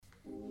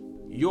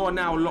You're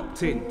now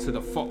locked in to the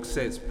Fox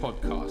Says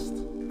podcast.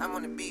 I'm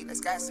on the beat, let's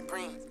get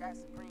supreme.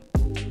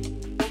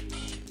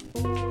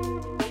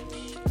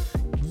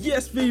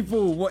 Yes,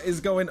 people, what is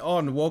going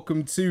on?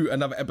 Welcome to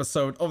another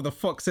episode of the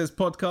Fox Says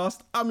podcast.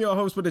 I'm your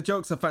host with the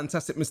jokes, a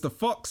fantastic Mr.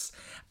 Fox.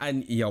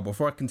 And yo,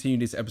 before I continue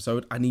this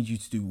episode, I need you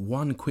to do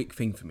one quick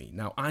thing for me.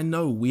 Now, I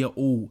know we are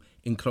all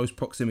in close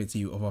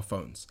proximity of our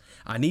phones.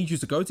 I need you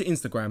to go to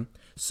Instagram,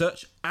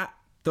 search at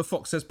the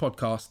Fox Says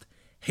podcast,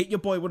 hit your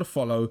boy with a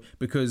follow,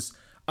 because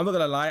I'm not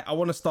gonna lie, I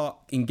want to start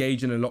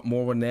engaging a lot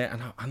more on there.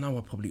 And I know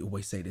I probably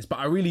always say this, but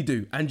I really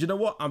do. And you know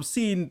what? I'm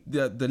seeing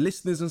the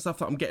listeners and stuff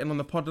that I'm getting on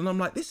the pod, and I'm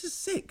like, this is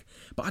sick.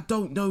 But I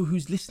don't know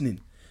who's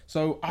listening.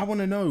 So I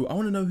want to know. I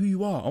want to know who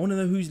you are. I want to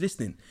know who's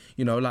listening.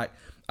 You know, like,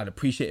 I'd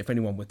appreciate if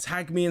anyone would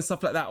tag me and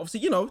stuff like that. Obviously,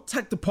 you know,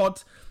 tag the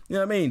pod. You know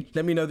what I mean?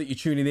 Let me know that you're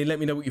tuning in. Let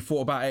me know what you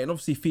thought about it. And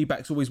obviously,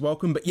 feedback's always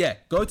welcome. But yeah,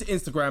 go to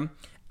Instagram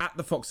at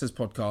the Fox Says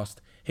podcast.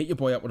 Hit your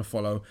boy up with a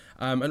follow.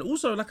 And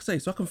also, like I say,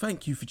 so I can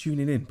thank you for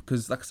tuning in,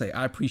 because like I say,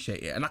 I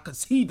appreciate it. And I can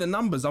see the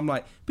numbers. I'm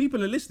like,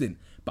 people are listening,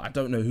 but I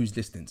don't know who's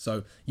listening.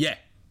 So yeah,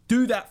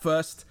 do that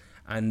first.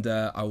 And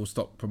I will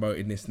stop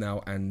promoting this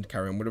now and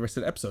carry on with the rest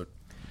of the episode.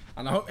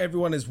 And I hope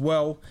everyone is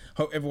well.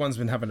 Hope everyone's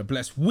been having a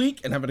blessed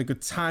week and having a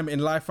good time in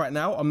life right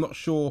now. I'm not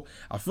sure.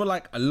 I feel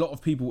like a lot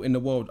of people in the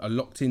world are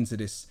locked into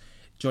this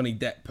Johnny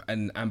Depp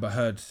and Amber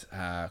Heard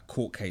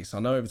court case. I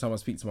know every time I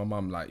speak to my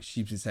mum, like,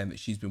 she's been saying that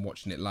she's been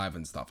watching it live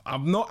and stuff.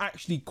 I'm not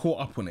actually caught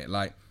up on it.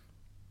 Like,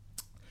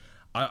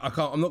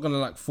 I'm not gonna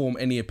like form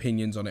any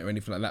opinions on it or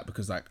anything like that,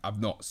 because like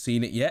I've not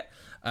seen it yet.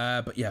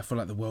 But yeah, I feel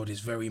like the world is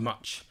very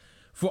much,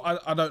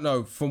 I don't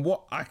know, from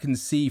what I can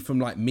see from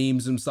like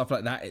memes and stuff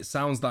like that, it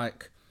sounds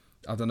like,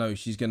 I don't know,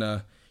 she's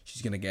gonna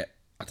get,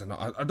 I don't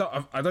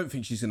know, I don't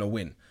think she's gonna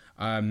win.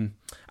 And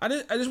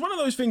it's one of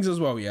those things as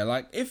well, yeah,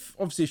 like, if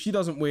she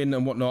doesn't win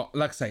and whatnot,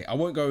 like I say, I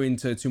won't go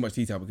into too much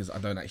detail because I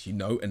don't actually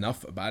know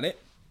enough about it,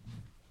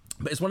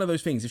 but it's one of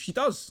those things, if she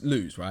does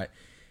lose, right,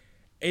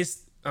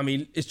 it's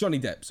Johnny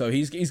Depp, so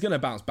he's gonna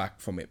bounce back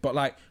from it. But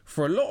like,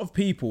 for a lot of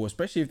people,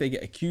 especially if they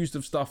get accused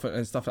of stuff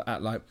and stuff like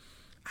that, like,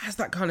 as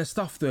that kind of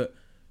stuff that,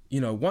 you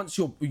know, once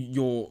your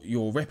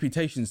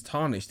reputation's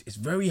tarnished, it's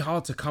very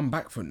hard to come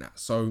back from that.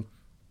 So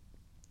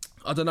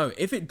I don't know,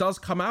 if it does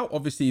come out,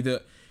 obviously,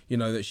 that, you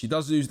know, that she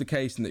does lose the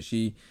case and that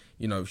she,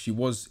 you know, she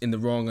was in the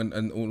wrong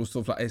and all the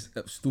stuff like this.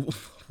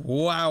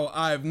 Wow,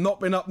 I have not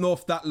been up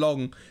north that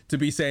long to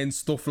be saying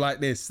stuff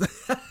like this.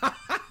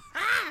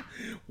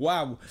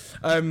 Wow.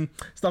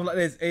 Stuff like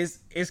this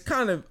is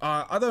kind of,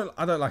 I don't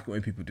like it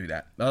when people do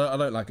that. I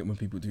don't like it when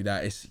people do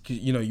that. It's,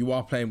 you know, you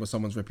are playing with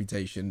someone's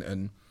reputation,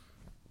 and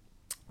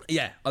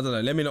yeah, I don't know.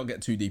 Let me not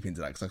get too deep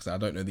into that, because like I said, I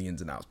don't know the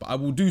ins and outs, but I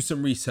will do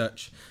some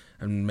research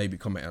and maybe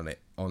comment on it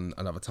on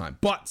another time.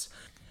 But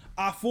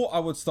I thought I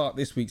would start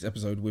this week's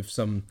episode with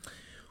some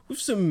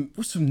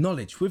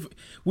knowledge, with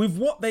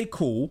what they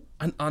call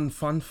an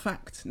unfun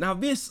fact. Now,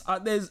 this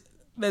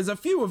there's a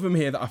few of them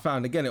here that I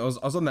found. Again, I was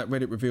on that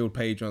Reddit Revealed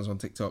page when I was on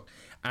TikTok,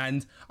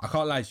 and I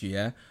can't lie to you,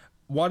 yeah,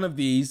 one of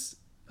these,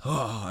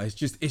 it's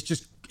just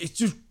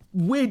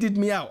weirded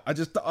me out.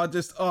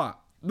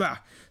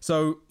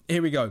 So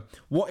here we go.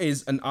 What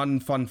is an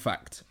unfun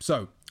fact?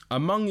 So,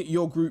 among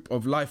your group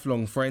of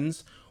lifelong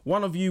friends,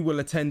 one of you will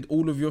attend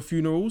all of your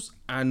funerals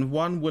and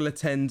one will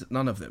attend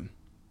none of them.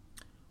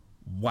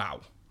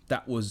 Wow.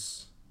 That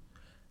was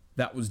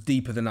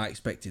deeper than I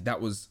expected.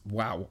 That was,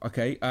 wow.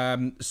 Okay.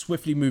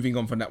 Swiftly moving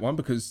on from that one,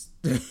 because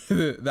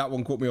that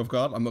one caught me off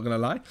guard. I'm not going to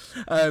lie.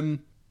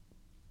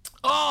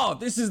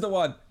 This is the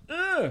one.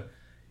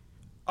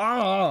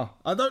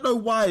 I don't know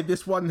why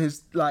this one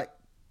has like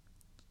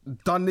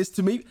done this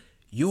to me.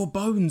 Your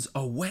bones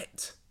are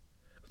wet.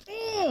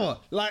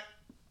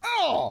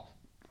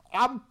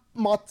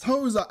 My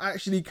toes are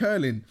actually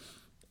curling.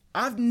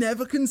 I've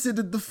never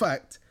considered the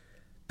fact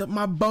that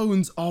my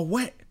bones are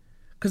wet,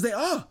 because they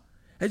are.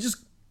 They're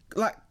just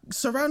like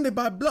surrounded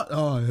by blood.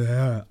 Oh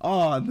yeah.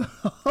 Oh no.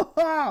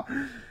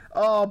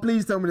 Oh,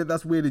 please tell me that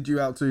that's weirded you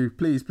out too.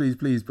 Please,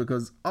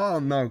 because oh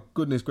no,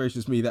 goodness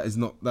gracious me, that is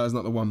not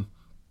the one.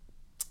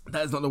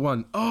 That is not the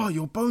one. Oh,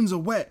 your bones are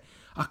wet.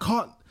 I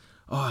can't.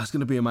 Oh, it's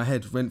gonna be in my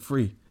head rent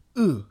free.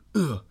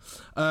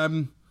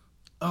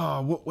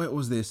 What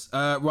was this?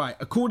 Right.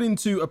 According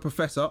to a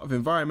professor of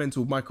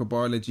environmental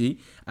microbiology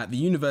at the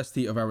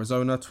University of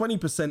Arizona,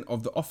 20%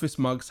 of the office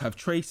mugs have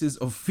traces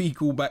of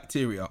fecal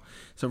bacteria.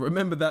 So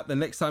remember that the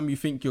next time you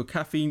think your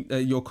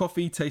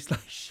coffee tastes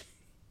like shit.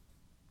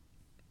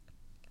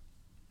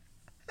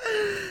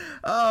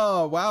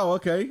 Oh, wow.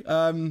 Okay.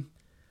 I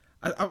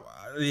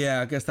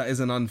guess that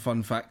is an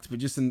unfun fact, but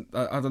just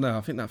I don't know.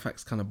 I think that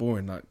fact's kind of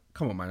boring. Like,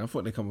 come on, man. I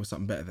thought they'd come up with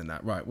something better than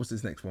that. Right. What's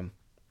this next one?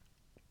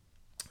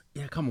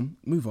 Yeah, come on,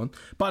 move on.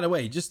 By the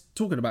way, just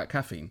talking about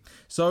caffeine.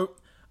 So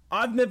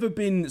I've never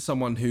been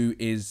someone who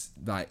is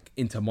like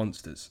into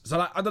Monsters. So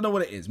like, I don't know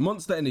what it is.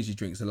 Monster energy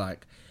drinks are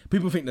like,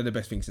 people think they're the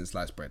best thing since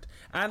sliced bread.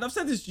 And I've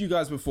said this to you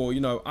guys before,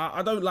 you know,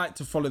 I don't like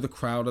to follow the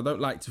crowd. I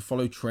don't like to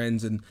follow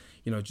trends and,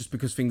 you know, just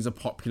because things are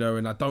popular,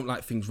 and I don't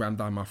like things rammed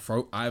down my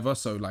throat either.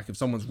 So like if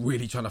someone's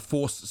really trying to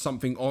force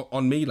something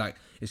on me, like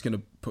it's going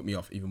to put me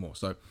off even more.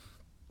 So,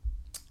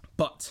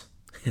 but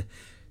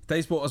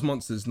they bought us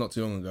Monsters not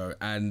too long ago,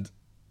 and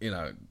you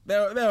know,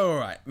 they're all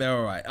right. They're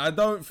all right. I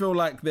don't feel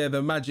like they're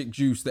the magic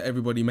juice that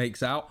everybody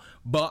makes out,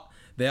 but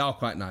they are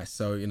quite nice.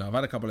 So, you know, I've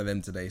had a couple of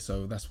them today,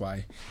 so that's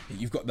why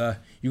you've got the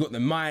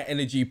My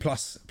Energy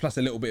plus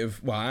a little bit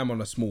of, well, I am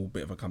on a small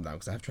bit of a come down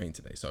because I have trained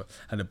today, so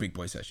I had a big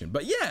boy session.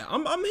 But yeah,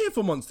 I'm here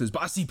for Monsters,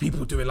 but I see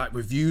people doing like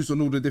reviews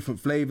on all the different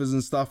flavors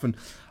and stuff, and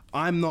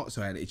I'm not,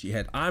 so I had an itchy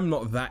head. I'm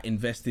not that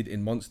invested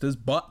in Monsters,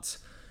 but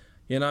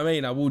you know what I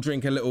mean? I will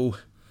drink a little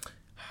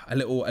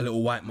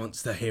white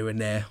Monster here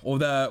and there, or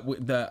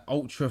the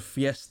Ultra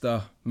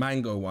Fiesta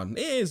mango one.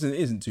 It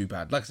isn't too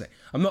bad. Like I say,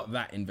 I'm not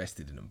that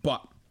invested in them,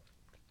 but,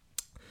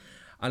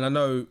 and I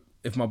know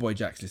if my boy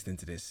Jack's listening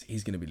to this,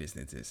 he's gonna be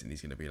listening to this and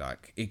he's gonna be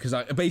like, because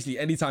basically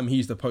anytime he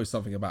used to post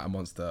something about a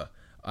Monster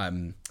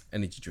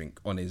energy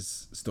drink on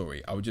his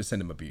story, I would just send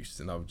him a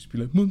boost and I would just be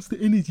like, Monster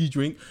energy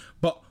drink.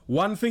 But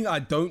one thing I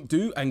don't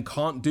do and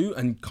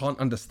can't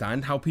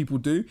understand how people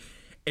do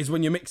is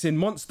when you're mixing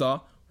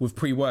Monster with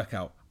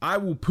pre-workout. I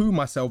will poo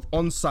myself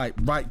on site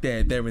right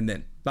there and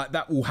then. Like,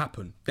 that will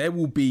happen. There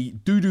will be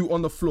doo-doo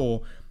on the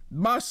floor.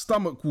 My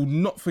stomach will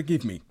not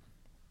forgive me.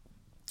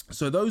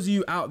 So those of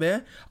you out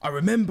there, I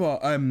remember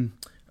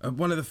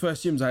one of the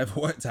first gyms I ever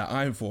worked at,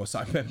 Iron Force.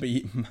 I remember,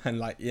 man,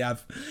 like,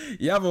 Yav,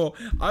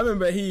 I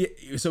remember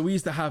so we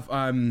used to have,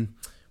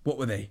 what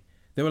were they?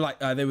 They were like,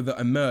 they were the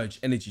Emerge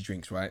energy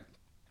drinks, right?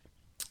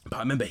 But I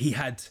remember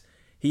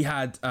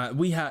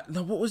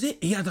what was it?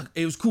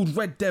 It was called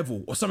Red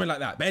Devil or something like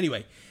that. But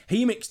anyway,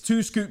 he mixed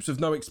 2 scoops of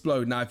No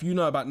Explode. Now, if you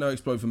know about No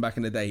Explode from back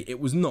in the day, it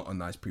was not a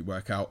nice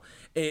pre-workout.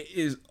 It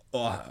is,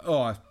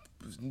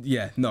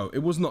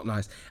 it was not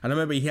nice. And I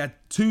remember he had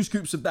 2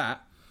 scoops of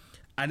that,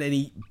 and then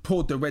he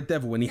poured the Red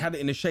Devil and he had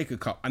it in a shaker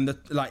cup, and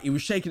he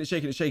was shaking it,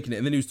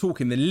 and then he was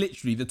talking, then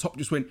literally the top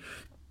just went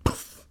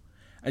poof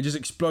and just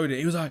exploded.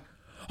 He was like,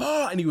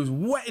 oh, and he was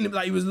wetting it,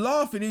 like he was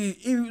laughing,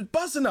 he was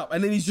buzzing up,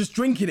 and then he's just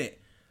drinking it.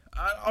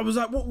 I was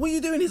like, what are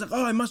you doing? He's like,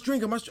 oh, I must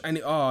drink. And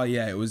it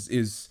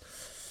was,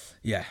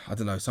 yeah, I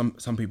don't know. Some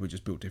people are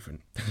just built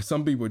different.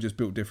 Some people are just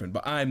built different,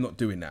 but I'm not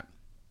doing that.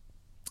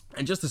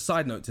 And just a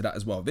side note to that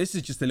as well, this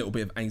is just a little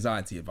bit of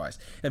anxiety advice.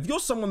 If you're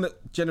someone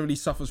that generally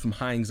suffers from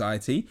high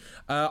anxiety,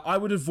 I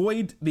would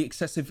avoid the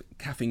excessive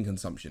caffeine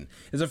consumption.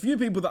 There's a few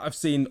people that I've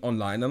seen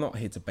online. I'm not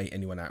here to bait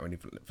anyone out or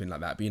anything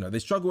like that, but you know, they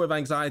struggle with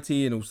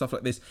anxiety and all stuff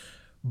like this.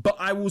 But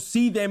I will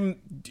see them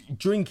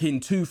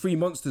drinking 2-3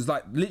 Monsters.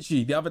 Like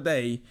literally the other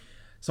day,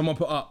 someone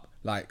put up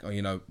like,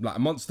 you know, like a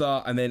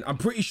Monster, and then I'm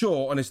pretty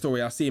sure on his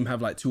story I see him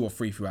have like 2 or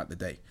 3 throughout the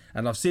day.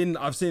 And I've seen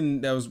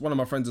there was one of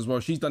my friends as well.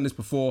 She's done this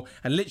before,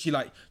 and literally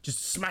like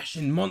just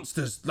smashing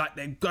Monsters like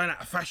they're going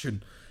out of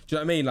fashion. Do you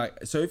know what I mean?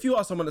 Like, so if you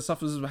are someone that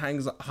suffers with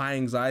high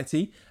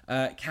anxiety,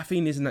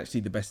 caffeine isn't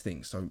actually the best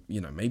thing. So, you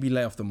know, maybe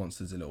lay off the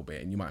Monsters a little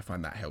bit, and you might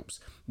find that helps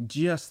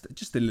just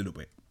a little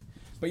bit.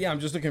 But yeah,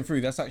 I'm just looking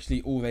through. That's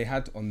actually all they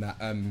had on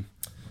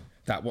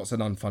that what's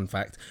an unfun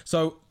fact.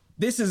 So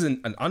this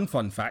isn't an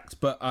unfun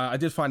fact, but I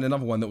did find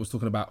another one that was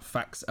talking about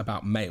facts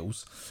about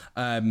males.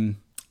 And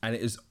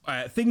it is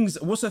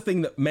what's a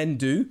thing that men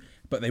do,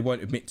 but they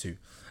won't admit to.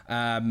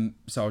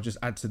 So I'll just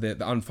add to the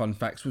unfun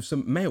facts with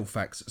some male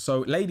facts. So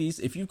ladies,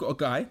 if you've got a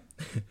guy,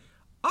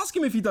 ask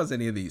him if he does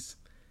any of these.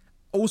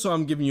 Also,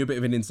 I'm giving you a bit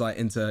of an insight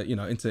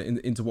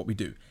into what we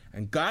do.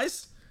 And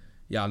guys,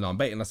 yeah, no, I'm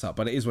baiting us up,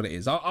 but it is what it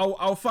is.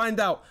 I'll find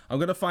out. I'm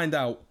going to find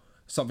out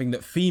something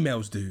that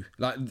females do.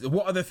 Like,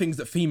 what are the things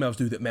that females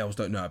do that males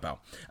don't know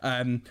about?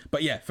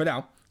 But yeah, for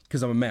now,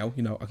 because I'm a male,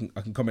 you know,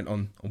 I can comment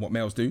on what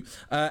males do.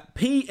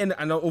 Pee in,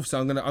 and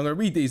also I'm gonna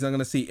read these and I'm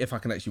gonna see if I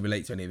can actually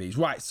relate to any of these.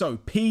 Right, so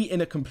pee in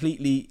a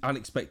completely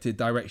unexpected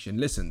direction.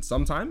 Listen,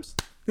 sometimes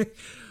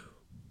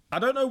I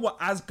don't know what,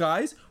 as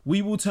guys,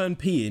 we will turn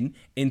peeing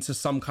into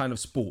some kind of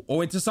sport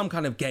or into some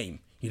kind of game.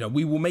 You know,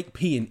 we will make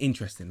peeing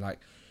interesting. Like,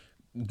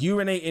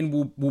 urinating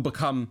will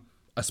become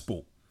a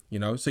sport, you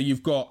know. So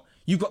you've got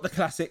the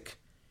classic,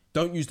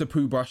 don't use the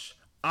poo brush,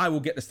 I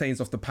will get the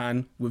stains off the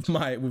pan with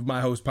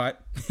my hose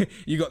pipe.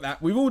 You got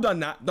that. We've all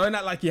done that. Don't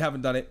act like you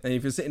haven't done it. And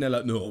if you're sitting there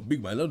like, no,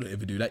 big man, I don't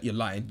ever do that, you're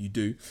lying. You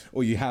do,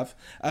 or you have.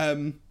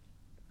 And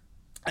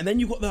then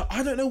you've got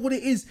I don't know what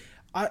it is,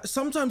 I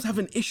sometimes have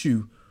an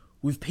issue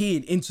with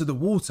peeing into the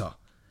water.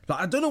 Like,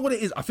 I don't know what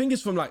it is. I think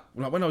it's from like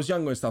when I was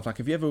younger and stuff. Like,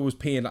 if you ever was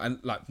peeing,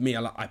 like me,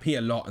 I pee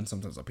a lot, and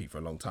sometimes I pee for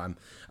a long time.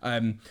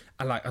 And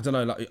like, I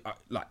don't know,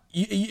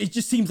 it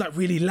just seems like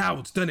really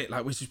loud, doesn't it?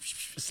 Like, we're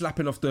just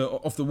slapping off the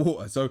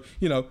water. So,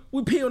 you know,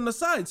 we pee on the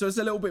side, so it's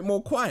a little bit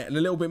more quiet and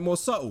a little bit more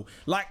subtle.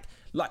 Like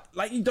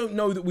you don't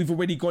know that we've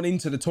already gone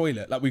into the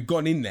toilet. Like, we've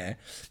gone in there.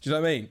 Do you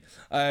know what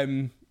I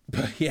mean?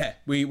 But yeah,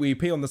 we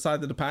pee on the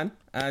side of the pan,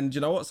 and you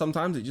know what?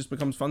 Sometimes it just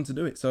becomes fun to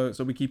do it, so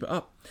we keep it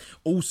up.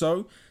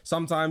 Also,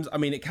 sometimes, I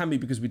mean, it can be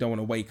because we don't want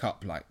to wake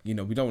up, like, you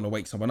know, we don't want to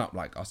wake someone up,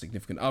 like our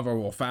significant other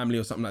or family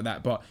or something like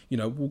that. But you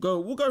know, we'll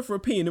go for a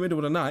pee in the middle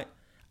of the night,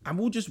 and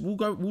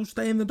we'll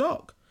stay in the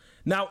dark.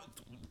 Now,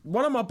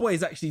 one of my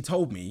boys actually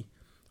told me,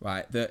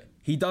 right, that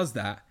he does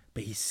that,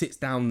 but he sits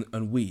down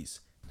and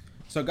wheezes.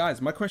 So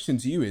guys, my question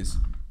to you is,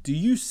 do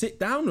you sit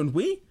down and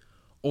wee?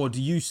 Or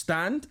do you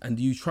stand and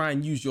do you try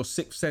and use your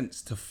sixth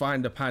sense to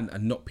find a pan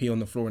and not pee on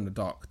the floor in the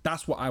dark?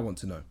 That's what I want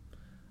to know.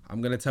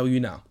 I'm going to tell you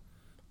now.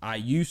 I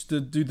used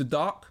to do the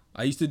dark.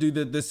 I used to do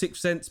the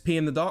sixth sense pee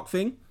in the dark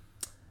thing.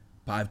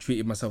 But I've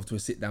treated myself to a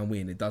sit down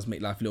wee, and it does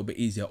make life a little bit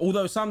easier.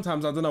 Although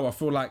sometimes, I don't know, I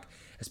feel like,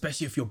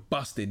 especially if you're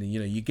busted and, you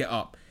know, you get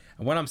up.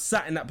 And when I'm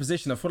sat in that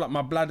position, I feel like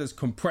my bladder's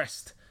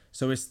compressed.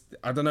 So it's,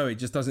 I don't know, it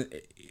just doesn't,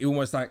 it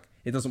almost like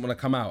it doesn't want to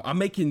come out. I'm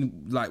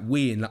making like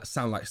weeing that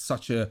sound like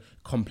such a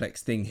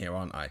complex thing here,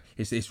 aren't I?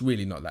 It's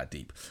really not that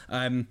deep.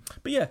 But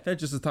yeah, they're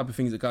just the type of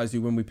things that guys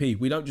do when we pee.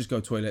 We don't just go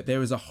toilet.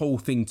 There is a whole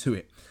thing to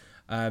it.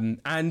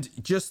 And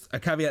just a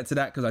caveat to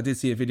that, because I did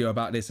see a video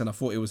about this and I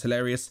thought it was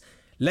hilarious.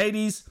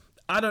 Ladies,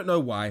 I don't know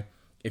why.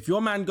 If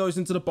your man goes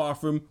into the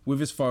bathroom with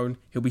his phone,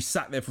 he'll be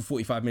sat there for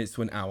 45 minutes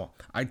to an hour.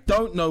 I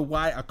don't know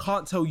why. I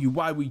can't tell you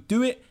why we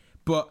do it,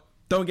 but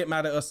don't get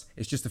mad at us.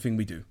 It's just a thing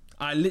we do.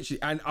 I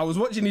was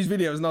watching these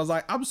videos and I was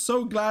like, I'm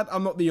so glad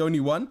I'm not the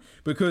only one,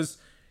 because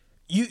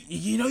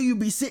you know, you'll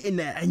be sitting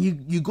there and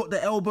you got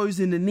the elbows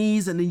in the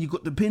knees and then you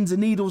got the pins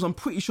and needles. I'm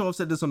pretty sure I've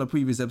said this on a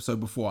previous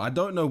episode before. I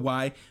don't know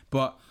why,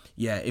 but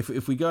yeah,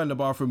 if we go in the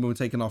bathroom and we're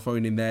taking our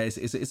phone in there,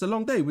 it's a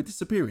long day. We're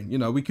disappearing. You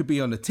know, we could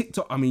be on a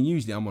TikTok. I mean,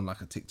 usually I'm on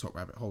like a TikTok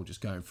rabbit hole, just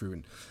going through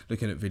and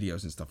looking at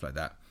videos and stuff like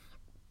that.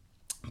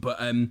 But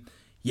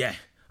yeah.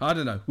 I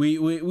don't know.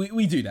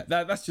 We do that.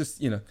 That's just,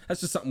 you know,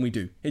 that's just something we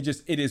do. It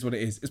is what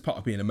it is. It's part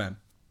of being a man.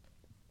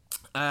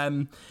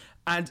 And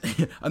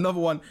another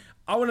one,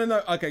 I want to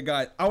know, okay,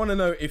 guys, I want to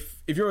know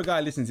if you're a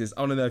guy listening to this, I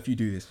want to know if you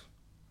do this.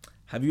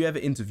 Have you ever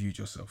interviewed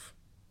yourself?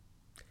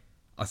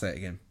 I'll say it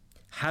again.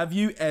 Have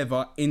you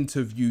ever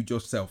interviewed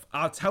yourself?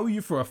 I'll tell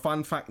you for a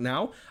fun fact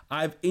now.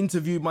 I've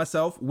interviewed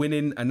myself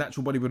winning a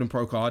Natural Bodybuilding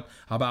Pro card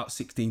about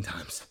 16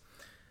 times.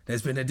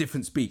 There's been a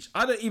different speech.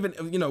 I don't even,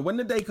 you know, when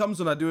the day comes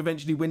when I do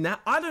eventually win that,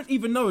 I don't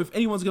even know if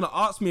anyone's going to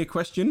ask me a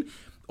question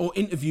or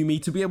interview me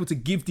to be able to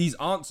give these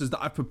answers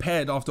that I've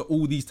prepared after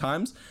all these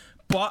times.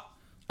 But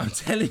I'm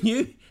telling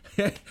you,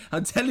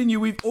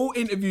 we've all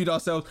interviewed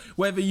ourselves,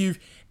 whether you've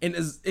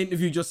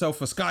interviewed yourself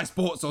for Sky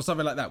Sports or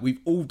something like that.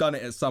 We've all done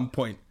it at some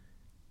point.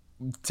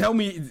 Tell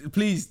me,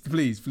 please,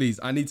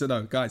 I need to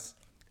know, guys.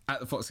 At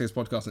the Fox Says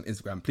Podcast on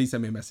Instagram, please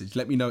send me a message.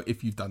 Let me know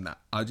if you've done that.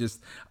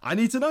 I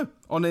need to know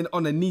on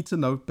a need to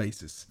know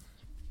basis.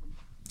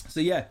 So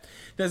yeah,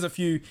 there's a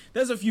few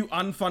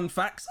unfun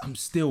facts. I'm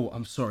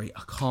sorry,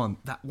 I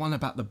can't. That one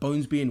about the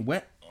bones being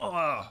wet.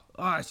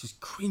 It's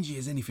just cringy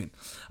as anything.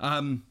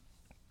 And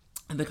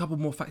a couple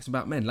more facts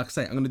about men. Like I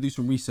say, I'm going to do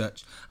some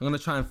research. I'm going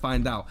to try and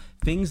find out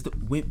things that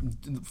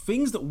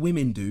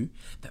women do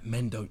that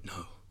men don't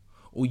know,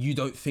 or you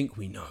don't think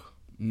we know.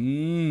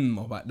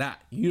 What about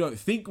that? You don't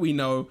think we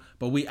know,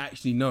 but we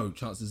actually know.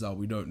 Chances are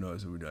we don't know,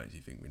 so we don't actually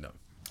think we know.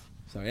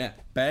 So yeah.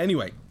 But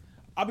anyway,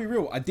 I'll be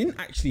real. I didn't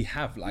actually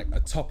have like a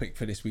topic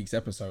for this week's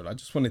episode. I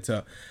just wanted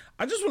to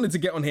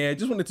get on here.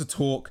 Just wanted to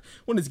talk.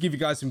 Wanted to give you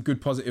guys some good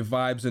positive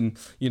vibes and,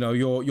 you know,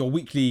 your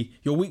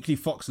weekly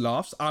Fox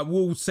laughs. I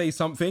will say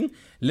something.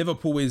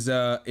 Liverpool is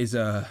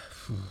a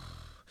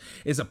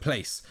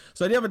place.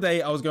 So the other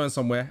day I was going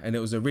somewhere and it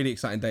was a really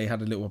exciting day.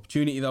 Had a little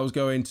opportunity that I was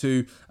going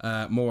to.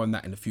 More on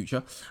that in the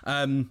future.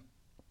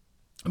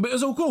 But it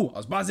was all cool. I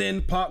was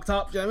buzzing, parked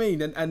up, do you know what I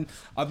mean? And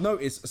I've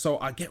noticed, so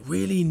I get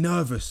really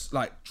nervous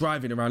like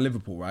driving around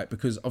Liverpool, right?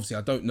 Because obviously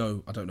I don't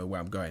know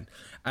where I'm going.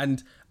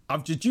 And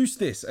I've deduced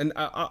this, and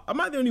am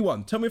I the only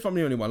one? Tell me if I'm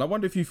the only one. I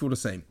wonder if you feel the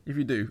same. If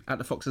you do, at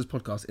the Fox Says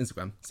Podcast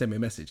Instagram, send me a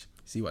message.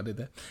 See what I did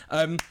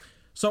there?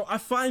 So I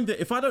find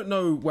that if I don't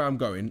know where I'm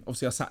going,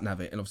 obviously I sat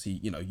nav it, and obviously,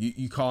 you know,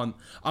 you can't,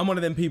 I'm one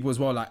of them people as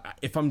well, like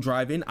if I'm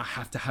driving, I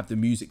have to have the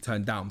music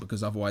turned down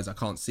because otherwise I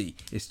can't see.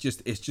 It's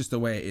just the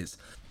way it is.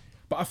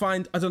 But I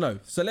find, I don't know,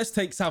 so let's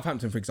take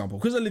Southampton for example,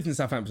 because I lived in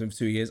Southampton for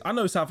 2 years. I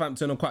know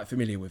Southampton, I'm quite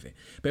familiar with it.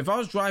 But if I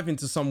was driving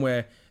to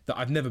somewhere that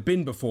I've never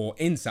been before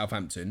in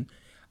Southampton,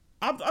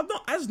 I'm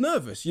not as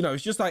nervous, you know,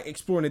 it's just like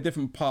exploring a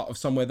different part of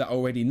somewhere that I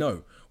already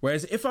know.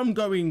 Whereas if I'm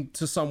going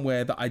to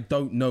somewhere that I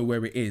don't know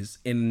where it is,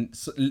 in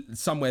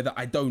somewhere that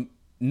I don't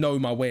know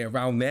my way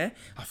around there,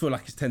 I feel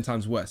like it's 10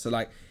 times worse. So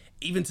like,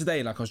 even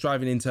today, like I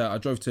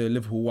drove to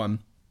Liverpool 1,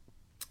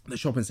 the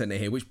shopping centre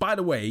here, which by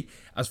the way,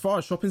 as far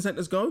as shopping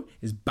centres go,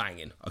 is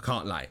banging. I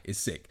can't lie, it's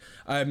sick.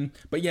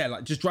 But yeah,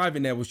 like just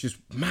driving there was just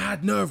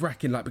mad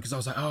nerve-wracking, like because I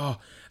was like, oh,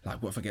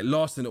 like what if I get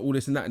lost and all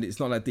this and that, and it's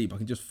not that deep. I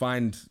can just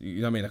find,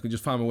 you know what I mean? I can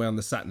just find my way on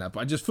the sat nav.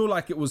 But I just feel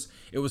like it was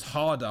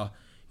harder,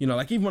 You know,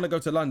 like even when I go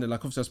to London, like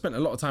obviously I spent a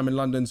lot of time in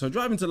London, so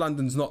driving to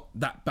London's not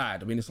that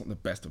bad. I mean, it's not the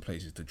best of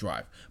places to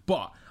drive,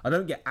 but I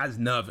don't get as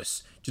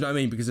nervous. Do you know what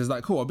I mean? Because it's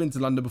like, cool, I've been to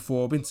London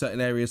before, I've been to certain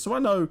areas, so I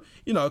know,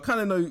 you know,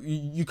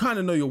 you kind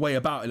of know your way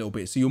about a little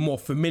bit, so you're more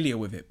familiar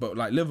with it. But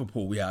like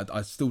Liverpool, yeah,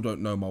 I still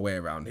don't know my way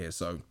around here,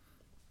 so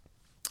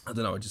I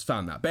don't know, I just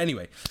found that. But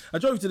anyway, I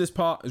drove to this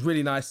part, it was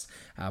really nice.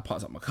 I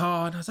parked up my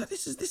car and I was like,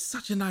 this is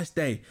such a nice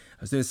day.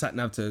 I was doing sat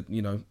nav to,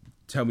 you know,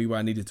 tell me where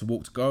I needed to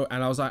walk to go.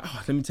 And I was like,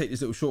 oh, let me take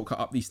this little shortcut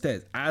up these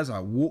stairs. As I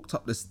walked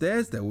up the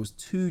stairs, there was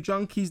 2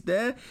 junkies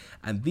there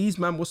and these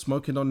men were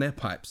smoking on their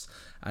pipes.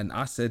 And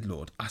I said,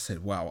 Lord, I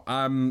said, wow.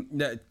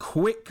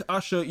 Quick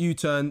usher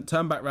U-turn,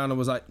 turn back around and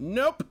was like,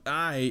 nope,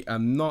 I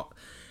am not.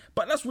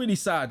 But that's really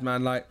sad,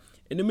 man. Like,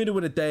 in the middle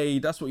of the day,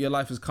 that's what your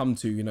life has come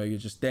to. You know, you're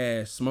just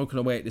there smoking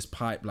away at this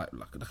pipe like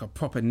a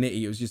proper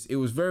nitty. It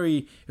was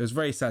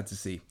very sad to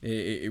see.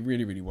 It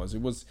really, really was. It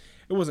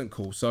wasn't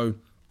cool. So,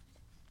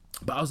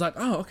 but I was like,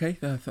 oh, okay.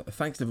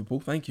 Thanks, Liverpool.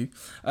 Thank you.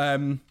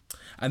 And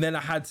then I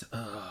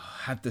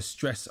had the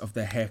stress of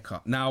the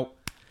haircut. Now,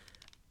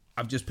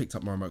 I've just picked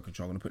up my remote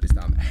control. I'm gonna put this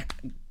down.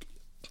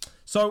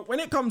 So when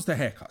it comes to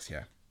haircuts,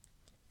 yeah,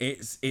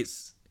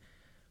 it's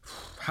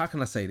how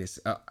can I say this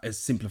as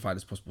simplified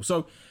as possible?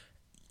 So,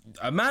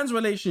 a man's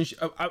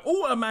relationship,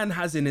 all a man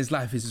has in his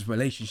life is his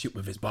relationship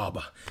with his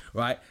barber,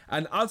 right?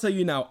 And I'll tell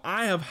you now,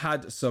 I have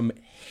had some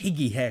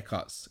higgy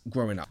haircuts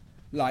growing up.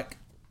 Like,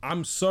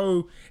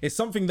 it's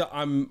something that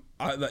I'm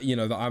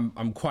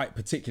quite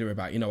particular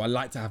about. You know, I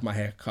like to have my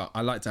hair cut. I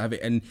like to have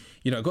it. And,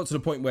 you know, it got to the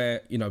point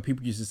where, you know,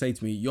 people used to say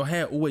to me, your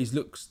hair always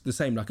looks the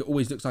same. Like, it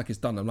always looks like it's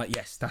done. I'm like,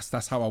 yes,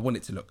 that's how I want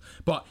it to look.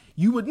 But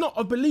you would not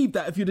have believed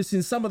that if you'd have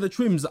seen some of the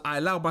trims that I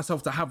allowed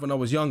myself to have when I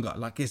was younger.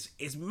 Like,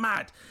 it's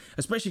mad.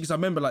 Especially because I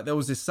remember, like, there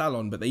was this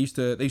salon, but they used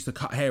to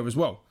cut hair as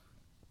well.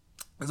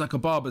 It's like a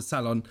barber's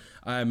salon.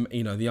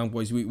 You know, the young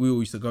boys, we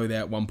all used to go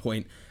there at one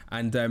point.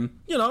 And,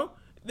 you know,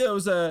 there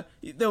was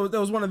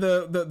one of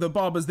the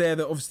barbers there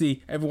that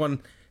obviously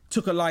everyone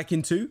took a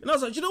liking to, and I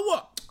was like, you know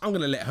what? I'm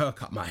gonna let her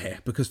cut my hair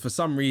because for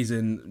some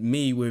reason,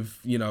 me with,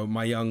 you know,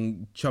 my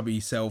young chubby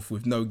self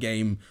with no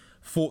game,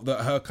 thought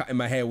that her cutting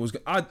my hair was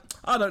good.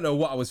 I don't know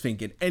what I was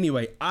thinking.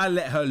 Anyway, I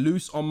let her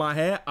loose on my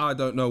hair. I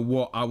don't know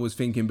what I was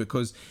thinking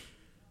because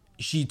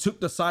she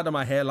took the side of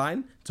my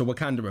hairline to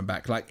Wakanda and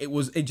back. Like, it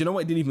was, do you know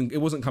what?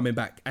 It wasn't coming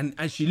back. And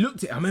as she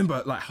looked at it, I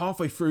remember like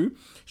halfway through,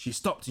 she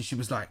stopped and she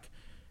was like,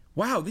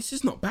 wow, this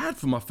is not bad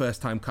for my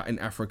first time cutting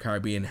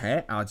Afro-Caribbean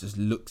hair. I just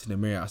looked in the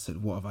mirror. I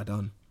said, what have I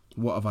done?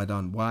 What have I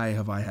done? Why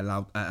have I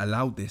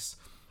allowed this?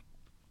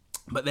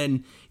 But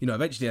then, you know,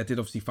 eventually I did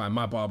obviously find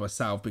my barber,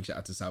 Sal, big shout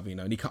out to Sal, you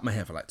know, and he cut my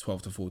hair for like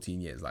 12 to 14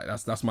 years. Like,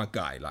 that's my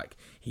guy. Like,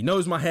 he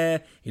knows my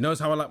hair. He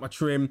knows how I like my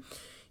trim.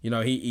 You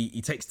know,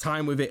 he takes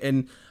time with it.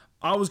 And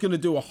I was going to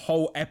do a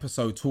whole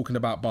episode talking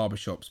about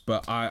barbershops,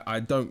 but I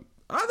don't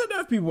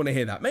know if people want to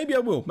hear that. Maybe I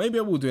will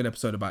do an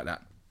episode about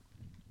that.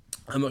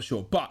 I'm not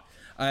sure. But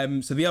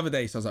so the other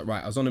day, so I was like,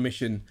 right, I was on a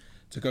mission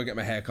to go get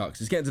my hair cut because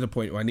it's getting to the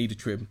point where I need a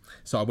trim.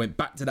 So I went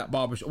back to that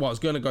barbershop. Well, I was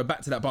going to go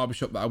back to that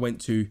barbershop that I went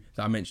to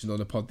that I mentioned on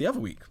the pod the other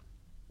week.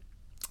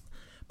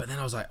 But then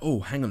I was like,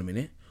 oh, hang on a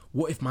minute.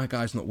 What if my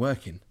guy's not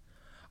working?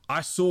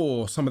 I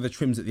saw some of the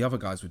trims that the other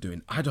guys were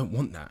doing. I don't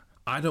want that.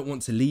 I don't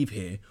want to leave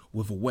here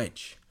with a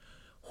wedge.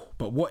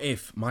 But what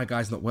if my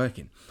guy's not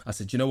working? I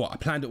said, you know what? I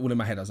planned it all in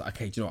my head. I was like,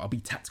 okay, do you know what? I'll be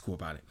tactical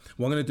about it.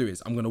 What I'm going to do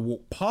is I'm going to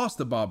walk past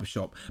the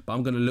barbershop, but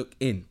I'm going to look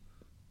in,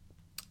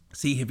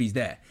 see if he's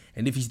there.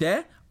 And if he's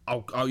there,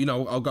 I'll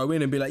go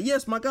in and be like,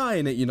 yes, my guy,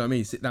 in it, you know what I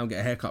mean? Sit down, get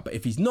a haircut. But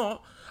if he's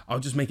not, I'll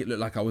just make it look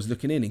like I was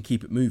looking in and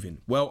keep it moving.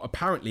 Well,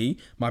 apparently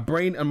my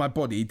brain and my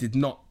body did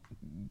not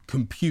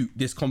compute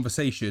this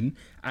conversation.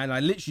 And I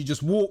literally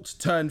just walked,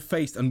 turned,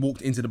 faced and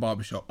walked into the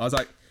barbershop. I was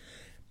like,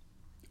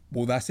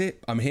 well, that's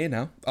it. I'm here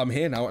now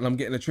and I'm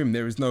getting a trim.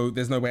 There's no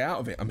way out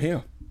of it. I'm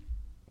here.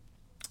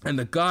 And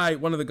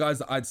one of the guys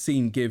that I'd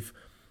seen give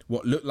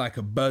what looked like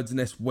a bird's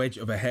nest wedge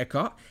of a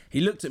haircut, he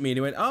looked at me and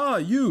he went,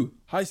 you,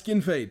 high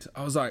skin fade.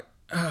 I was like,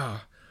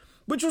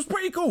 which was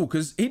pretty cool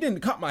because he didn't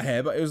cut my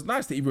hair, but it was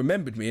nice that he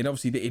remembered me and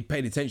obviously that he'd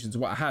paid attention to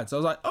what I had. So I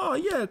was like, oh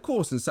yeah, of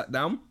course, and sat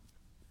down.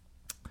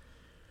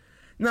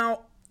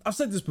 Now, I've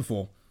said this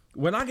before,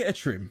 when I get a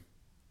trim,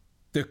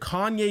 the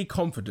Kanye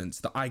confidence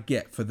that I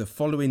get for the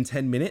following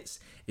 10 minutes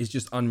is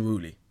just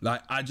unruly.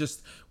 Like,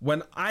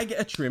 when I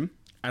get a trim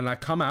and I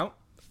come out,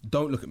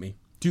 don't look at me.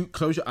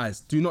 Close your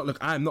eyes. Do not look.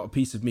 I am not a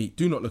piece of meat.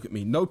 Do not look at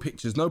me. No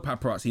pictures, no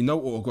paparazzi, no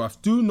autographs.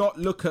 Do not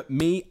look at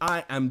me.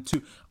 I'm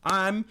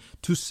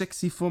too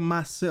sexy for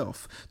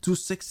myself. Too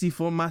sexy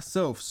for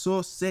myself.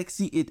 So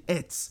sexy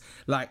it's.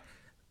 Like,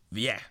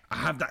 yeah, I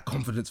have that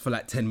confidence for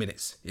like 10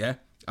 minutes. Yeah,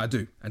 I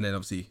do. And then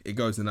obviously it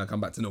goes and I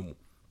come back to normal.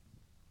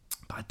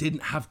 But I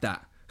didn't have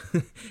that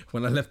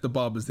when I left the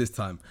barbers this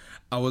time.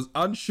 I was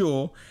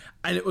unsure,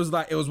 and it was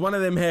one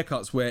of them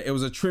haircuts where it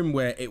was a trim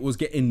where it was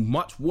getting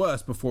much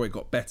worse before it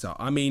got better.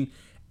 I mean,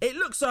 it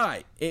looks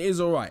alright, it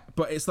is alright,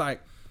 but it's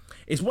like,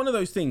 it's one of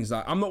those things.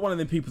 Like, I'm not one of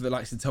them people that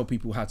likes to tell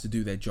people how to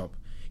do their job.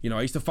 You know,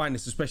 I used to find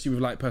this, especially with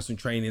like personal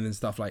training and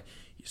stuff, like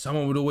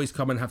someone would always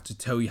come and have to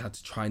tell you how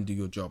to try and do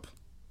your job.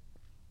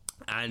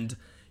 And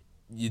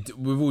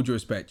with all due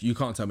respect, you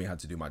can't tell me how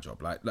to do my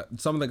job. Like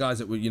some of the guys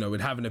that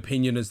would have an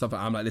opinion and stuff.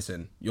 I'm like,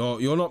 listen,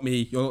 you're not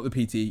me. You're not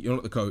the PT. You're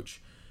not the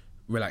coach.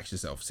 Relax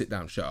yourself. Sit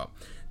down. Shut up.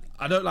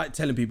 I don't like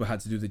telling people how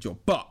to do the job.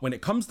 But when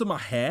it comes to my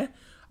hair,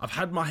 I've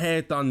had my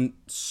hair done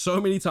so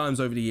many times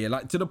over the year,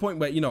 like to the point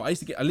where, I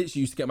literally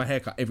used to get my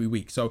hair cut every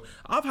week. So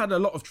I've had a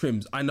lot of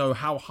trims. I know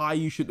how high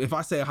you should, if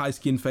I say a high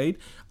skin fade,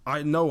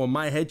 I know on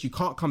my head, you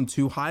can't come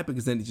too high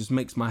because then it just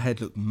makes my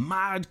head look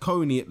mad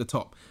coney at the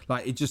top.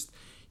 Like it just,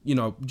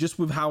 just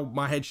with how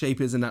my head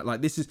shape is and that,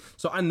 like this is,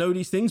 so I know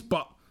these things,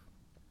 but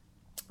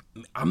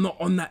I'm not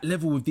on that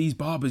level with these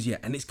barbers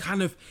yet. And it's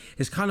kind of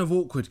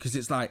awkward because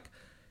it's like,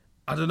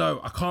 I don't know,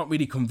 I can't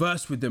really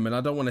converse with them and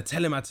I don't want to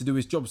tell him how to do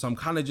his job. So I'm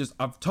kind of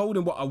I've told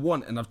him what I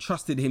want and I've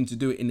trusted him to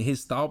do it in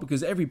his style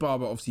because every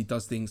barber obviously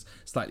does things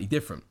slightly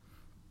different.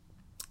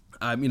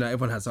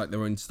 Everyone has like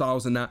their own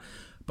styles and that.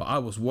 But I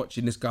was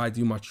watching this guy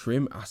do my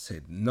trim. I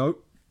said,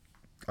 nope.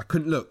 I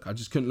couldn't look. I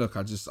just couldn't look.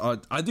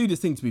 I do this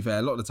thing, to be fair,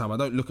 a lot of the time. I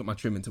don't look at my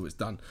trim until it's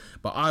done.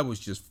 But I was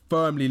just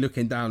firmly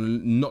looking down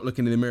and not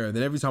looking in the mirror.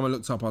 Then every time I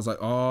looked up, I was like,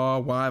 oh,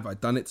 why have I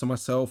done it to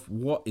myself?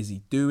 What is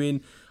he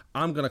doing?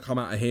 I'm going to come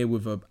out of here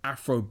with an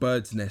Afro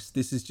bird's nest.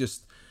 This is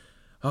just,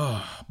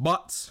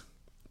 but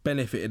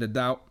benefit of the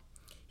doubt,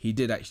 he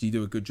did actually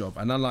do a good job.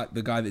 And unlike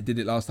the guy that did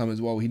it last time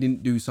as well, he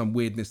didn't do some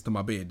weirdness to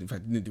my beard. In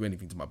fact, he didn't do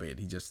anything to my beard.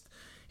 He just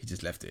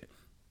left it.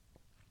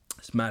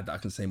 It's mad that I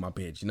can say my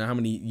beard. You know how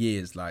many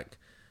years, like,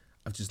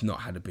 I've just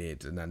not had a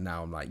beard. And then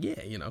now I'm like, yeah,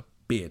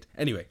 beard.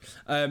 Anyway,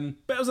 but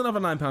it was another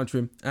 £9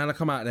 trim. And I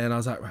come out there and I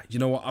was like, right, you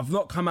know what? I've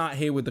not come out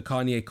here with the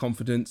Kanye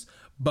confidence,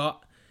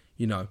 but,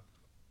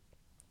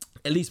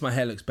 at least my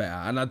hair looks better.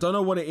 And I don't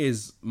know what it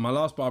is. My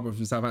last barber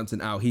from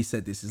Southampton, Al, he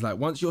said this is like,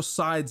 once your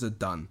sides are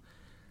done,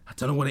 I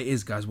don't know what it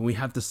is, guys. When we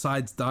have the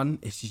sides done,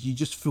 it's just, you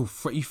just feel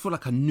you feel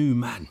like a new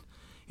man.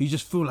 You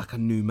just feel like a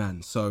new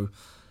man. So,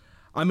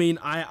 I mean,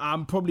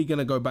 I'm probably going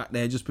to go back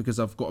there just because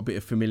I've got a bit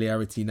of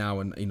familiarity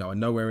now and, I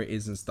know where it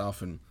is and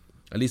stuff. And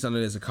at least I know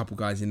there's a couple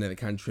guys in there that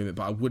can trim it.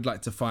 But I would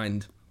like to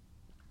find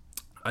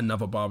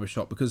another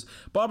barbershop because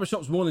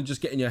barbershop's more than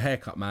just getting your hair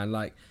cut, man.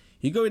 Like,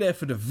 you go there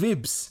for the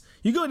vibes.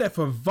 You go there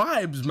for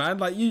vibes, man.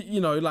 Like,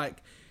 you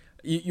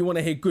want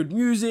to hear good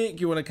music.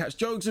 You want to catch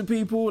jokes with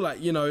people. Like,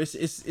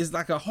 it's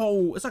like a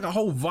whole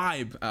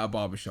vibe at a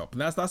barbershop.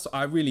 And that's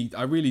I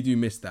really do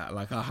miss that.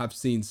 Like, I have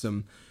seen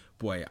some,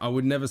 boy, I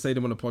would never say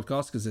them on a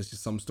podcast because there's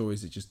just some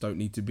stories that just don't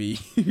need to be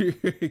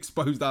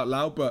exposed out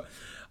loud. But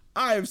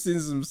I have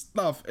seen some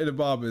stuff in the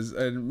barbers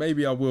and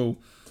maybe I will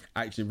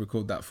actually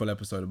record that full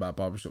episode about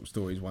barbershop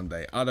stories one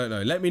day. I don't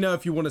know. Let me know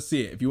if you want to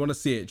see it. If you want to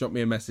see it, drop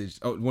me a message.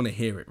 Oh, want to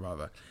hear it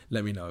rather.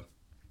 Let me know.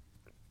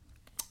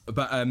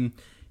 But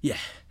yeah,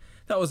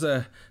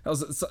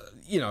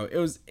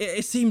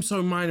 it seems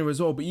so minor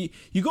as well. But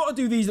you got to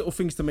do these little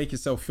things to make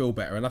yourself feel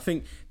better. And I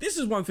think this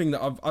is one thing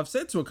that I've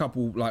said to a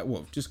couple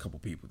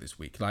people this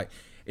week. Like,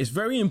 it's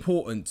very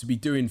important to be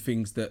doing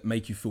things that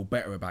make you feel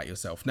better about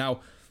yourself.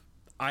 Now,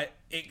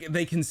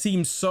 they can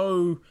seem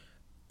so,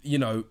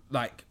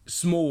 like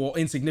small or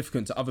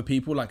insignificant to other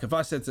people. Like if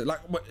I said to, like,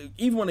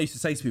 even when I used to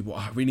say to people,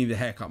 I really need a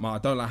haircut, man, I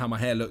don't like how my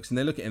hair looks. And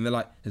they look at it and they're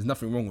like, there's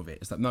nothing wrong with it.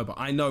 It's like, no, but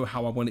I know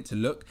how I want it to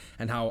look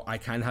and how I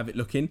can have it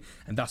looking.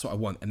 And that's what I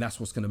want. And that's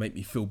what's going to make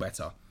me feel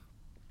better.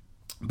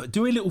 But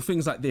doing little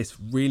things like this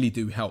really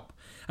do help.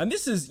 And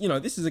this is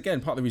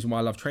again, part of the reason why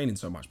I love training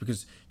so much,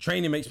 because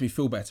training makes me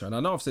feel better. And I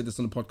know I've said this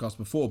on the podcast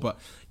before, but,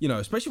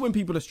 especially when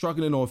people are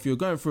struggling or if you're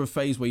going through a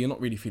phase where you're not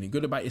really feeling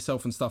good about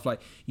yourself and stuff,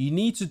 like, you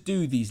need to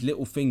do these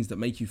little things that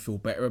make you feel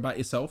better about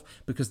yourself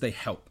because they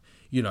help.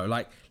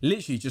 Like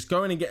literally just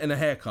going and getting a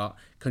haircut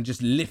can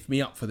just lift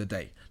me up for the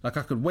day. Like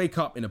I could wake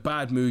up in a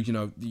bad mood,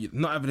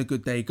 not having a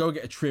good day, go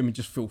get a trim and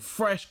just feel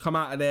fresh, come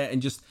out of there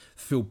and just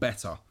feel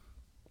better.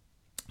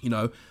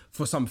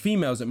 For some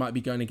females, it might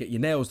be going and get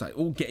your nails done,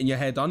 or getting your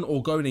hair done,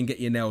 or going and get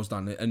your nails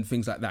done and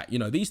things like that.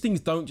 These things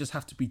don't just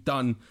have to be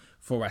done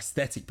for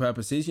aesthetic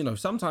purposes.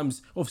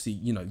 Sometimes, obviously,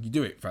 you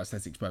do it for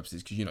aesthetic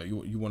purposes because,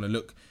 you want to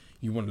look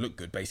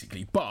good,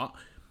 basically. But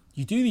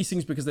you do these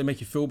things because they make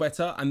you feel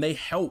better and they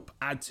help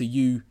add to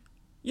you,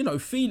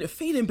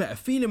 feeling better,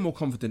 feeling more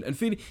confident and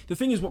feeling. The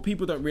thing is, what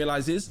people don't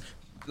realize is,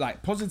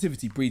 like,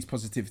 positivity breeds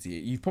positivity.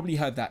 You've probably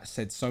heard that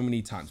said so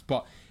many times,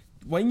 but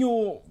when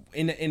you're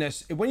in a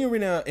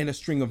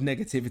string of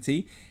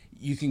negativity,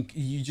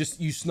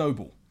 you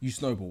snowball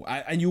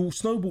and you'll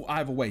snowball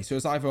either way. So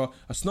it's either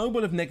a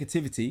snowball of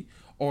negativity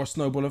or a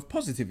snowball of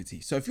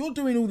positivity. So if you're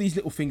doing all these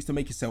little things to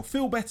make yourself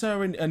feel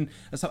better and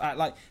stuff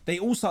like, they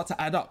all start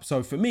to add up.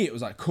 So for me, it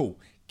was like, cool,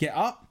 get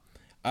up.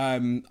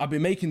 I've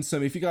been making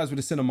some, if you guys would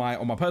have seen on my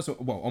personal,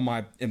 on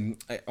my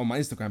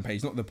Instagram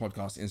page, not the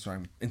podcast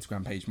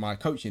Instagram page, my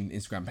coaching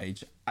Instagram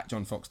page at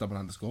 @JohnFox_.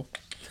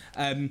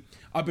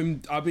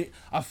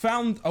 I've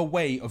found a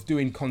way of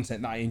doing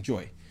content that I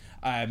enjoy.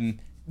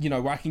 you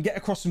know, where I can get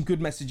across some good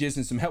messages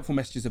and some helpful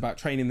messages about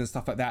training and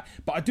stuff like that,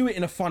 but I do it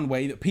in a fun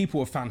way that people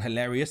have found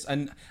hilarious.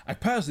 And I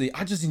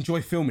just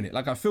enjoy filming it.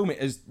 Like, I film it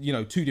as, you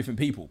know, two different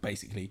people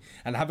basically,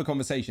 and I have a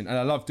conversation, and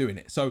I love doing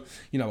it. So,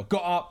 you know, I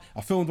got up,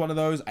 I filmed one of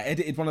those, I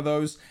edited one of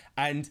those,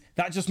 and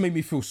that just made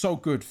me feel so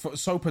good,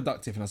 so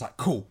productive. And I was like,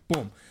 cool,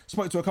 boom.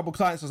 Spoke to a couple of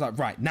clients. I was like,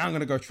 right, now I'm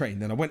gonna go train.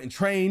 Then I went and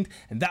trained,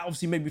 and that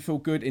obviously made me feel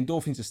good.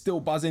 Endorphins are still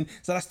buzzing.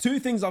 So that's two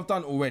things I've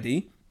done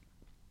already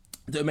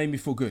that made me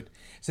feel good.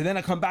 So then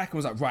I come back and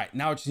was like, right,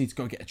 now I just need to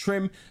go get a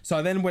trim. So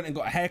I then went and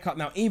got a haircut.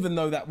 Now, even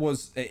though that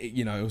was,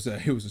 you know, it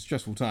was a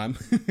stressful time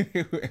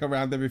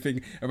around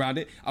everything around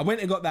it, I went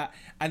and got that,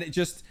 and it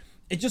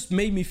just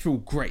made me feel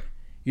great.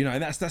 You know,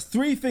 and that's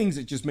three things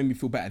that just made me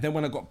feel better. Then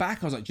when I got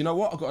back, I was like, do you know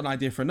what? I got an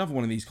idea for another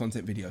one of these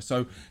content videos.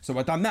 So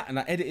I done that, and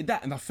I edited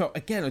that, and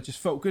I just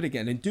felt good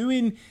again. And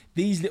doing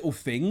these little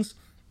things,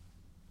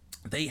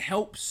 they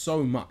help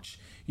so much.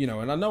 You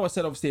know, and I know I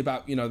said obviously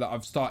about, you know, that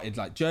I've started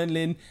like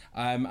journaling,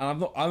 and I'm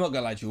not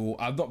gonna lie to you all,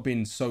 I've not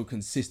been so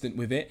consistent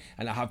with it,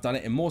 and I have done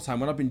it in more time.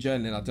 When I've been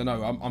journaling, I don't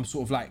know, I'm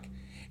sort of like,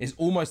 it's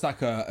almost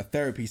like a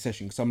therapy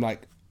session, because I'm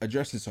like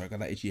addressing, sorry, I got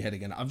that itchy head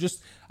again.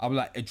 I'm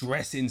like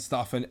addressing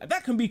stuff, and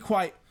that can be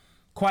quite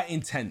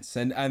intense,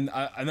 and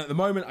at the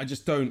moment I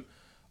just don't.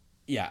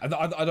 Yeah, I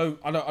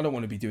don't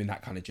want to be doing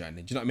that kind of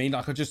journaling. Do you know what I mean?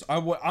 Like,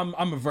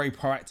 I'm a very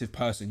proactive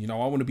person. You know,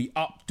 I want to be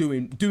up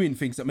doing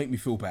things that make me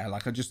feel better.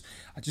 Like, I just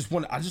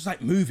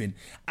like moving.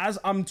 As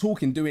I'm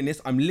talking, doing this,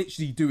 I'm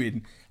literally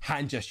doing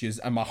hand gestures,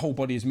 and my whole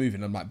body is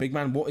moving. I'm like, big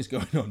man, what is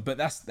going on? But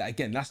that's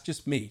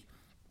just me.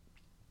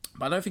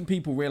 But I don't think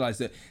people realize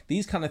that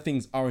these kind of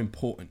things are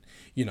important.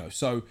 You know,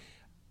 so.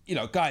 You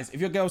know, guys,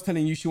 if your girl's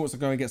telling you she wants to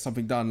go and get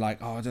something done, like,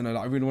 oh, I don't know,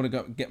 like, I really want to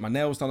go get my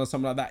nails done or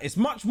something like that, it's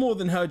much more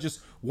than her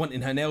just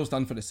wanting her nails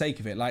done for the sake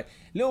of it. Like,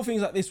 little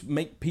things like this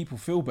make people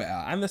feel better.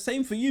 And the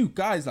same for you,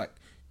 guys. Like,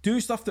 do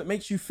stuff that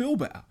makes you feel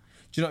better.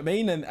 Do you know what I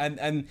mean?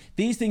 And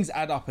these things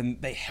add up, and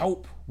they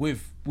help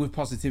with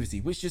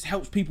positivity, which just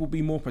helps people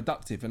be more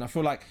productive. And I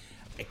feel like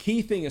a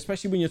key thing,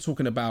 especially when you're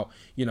talking about,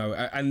 you know,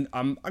 and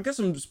I guess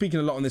I'm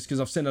speaking a lot on this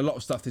because I've seen a lot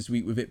of stuff this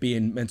week with it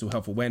being Mental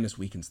Health Awareness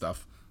Week and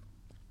stuff.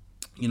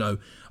 You know,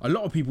 a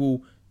lot of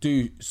people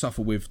do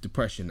suffer with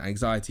depression,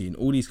 anxiety, and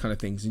all these kind of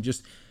things, and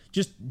just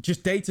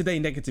day-to-day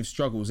negative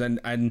struggles. And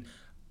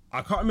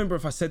I can't remember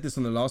if I said this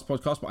on the last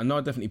podcast, but I know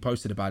I definitely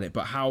posted about it.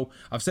 But how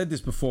I've said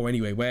this before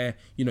anyway, where,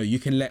 you know, you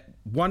can let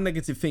one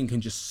negative thing can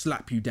just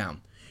slap you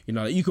down. You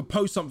know, you could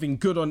post something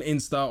good on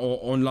Insta or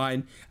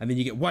online, and then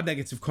you get one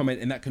negative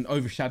comment, and that can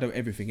overshadow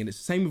everything. And it's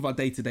the same with our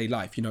day-to-day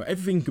life. You know,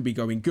 everything could be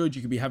going good.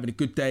 You could be having a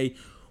good day.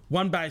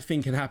 One bad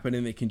thing can happen,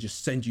 and it can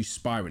just send you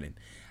spiraling.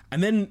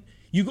 And then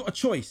you got a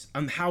choice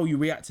on how you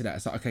react to that.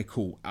 It's like, okay,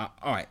 cool. All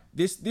right,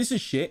 this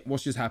is shit,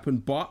 what's just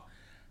happened, but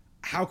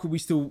how could we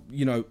still,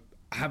 you know,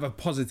 have a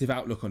positive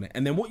outlook on it?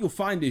 And then what you'll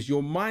find is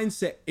your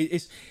mindset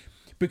is,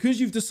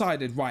 because you've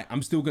decided, right,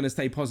 I'm still going to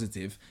stay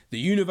positive, the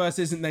universe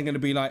isn't then going to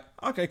be like,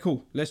 okay,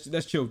 cool,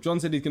 let's chill. John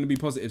said he's going to be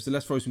positive, so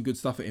let's throw some good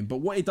stuff at him. But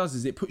what it does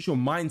is it puts your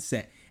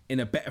mindset in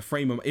a better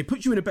frame of, it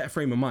puts you in a better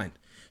frame of mind.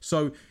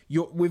 So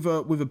you're with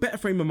a better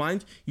frame of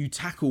mind, you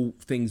tackle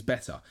things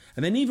better.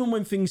 And then even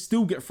when things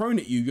still get thrown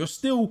at you,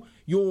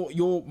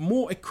 you're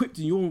more equipped,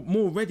 and you're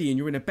more ready, and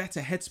you're in a better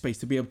headspace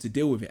to be able to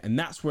deal with it. And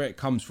that's where it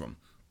comes from.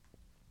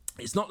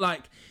 It's not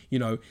like, you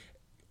know,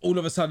 all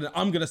of a sudden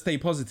I'm going to stay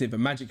positive,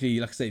 and magically,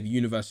 like I say, the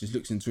universe just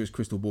looks into his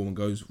crystal ball and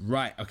goes,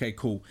 right, okay,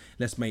 cool,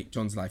 let's make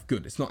John's life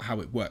good. It's not how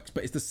it works.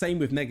 But it's the same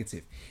with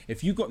negative.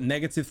 If you've got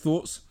negative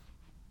thoughts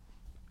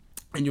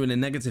and you're in a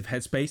negative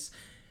headspace,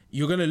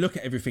 you're going to look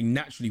at everything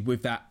naturally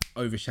with that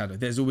overshadow.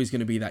 There's always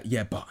going to be that,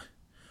 yeah, but,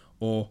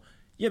 or,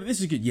 yeah, but this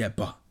is good, yeah,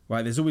 but,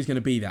 right? There's always going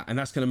to be that. And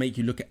that's going to make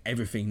you look at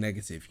everything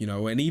negative, you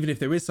know? And even if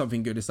there is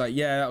something good, it's like,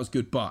 yeah, that was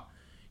good, but,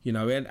 you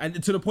know,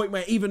 and to the point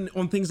where even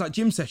on things like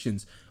gym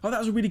sessions, oh, that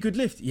was a really good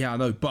lift. Yeah, I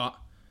know, but,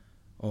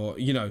 or,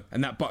 you know,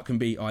 and that but can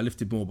be, oh, I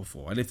lifted more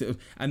before. I lifted,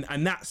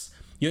 and that's,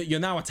 you're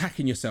now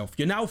attacking yourself.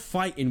 You're now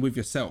fighting with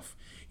yourself,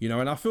 you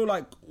know? And I feel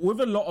like with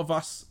a lot of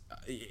us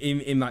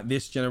in like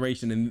this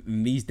generation,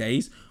 in these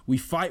days, we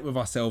fight with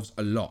ourselves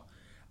a lot.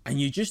 And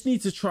you just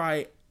need to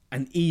try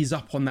and ease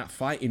up on that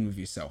fighting with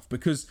yourself,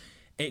 because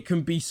it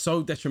can be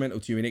so detrimental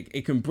to you, and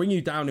it can bring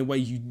you down in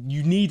ways you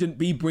needn't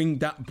be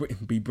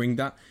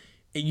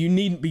you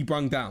needn't be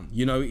brung down.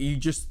 You know, you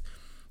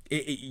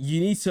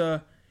need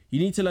to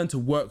learn to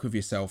work with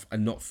yourself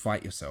and not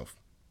fight yourself.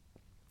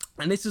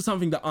 And this is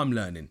something that I'm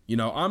learning. You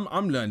know,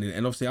 I'm learning it,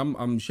 and obviously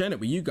I'm sharing it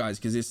with you guys,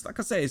 because it's, like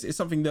I say, it's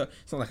something that,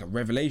 it's not like a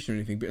revelation or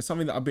anything, but it's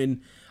something that I've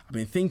been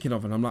thinking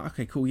of, and I'm like,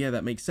 okay, cool, yeah,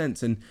 that makes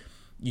sense. And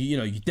you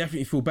know, you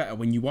definitely feel better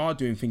when you are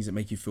doing things that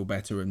make you feel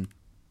better. And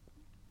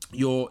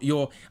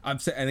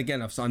I've said, and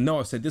again, I know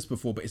I've said this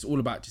before, but it's all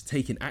about just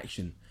taking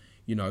action.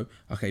 You know,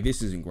 okay,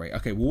 this isn't great.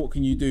 Okay, well, what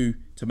can you do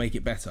to make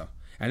it better?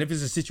 And if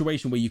it's a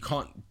situation where you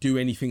can't do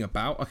anything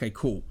about, okay,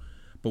 cool.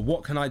 But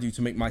what can I do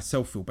to make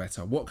myself feel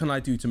better? What can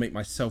I do to make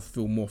myself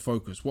feel more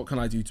focused? What can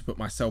I do to put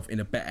myself in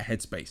a better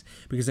headspace?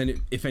 Because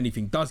then if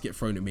anything does get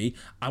thrown at me,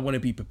 I want to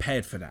be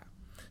prepared for that.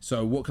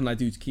 So what can I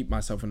do to keep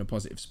myself in a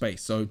positive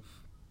space? So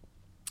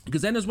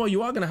Because then as well,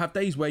 you are going to have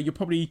days where you're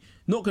probably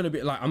not going to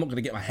be like, I'm not going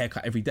to get my hair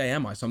cut every day,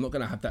 am I? So I'm not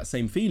going to have that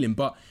same feeling.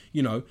 But,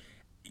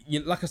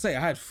 like I say, I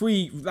had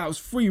three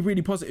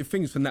really positive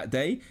things from that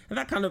day. And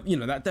that kind of,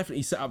 that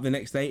definitely set up the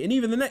next day. And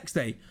even the next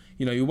day,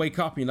 you wake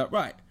up and you're like,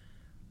 right.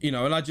 And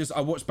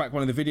I watched back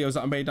one of the videos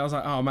that I made. I was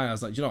like, oh man,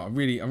 I'm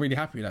really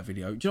happy with that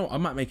video. Do you know what? I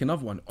might make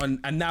another one.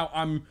 And now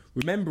I'm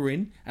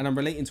remembering and I'm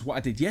relating to what I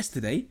did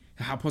yesterday,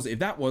 how positive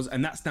that was.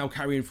 And that's now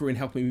carrying through and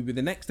helping me with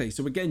the next day.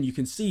 So again, you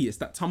can see it's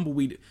that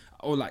tumbleweed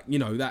or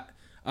that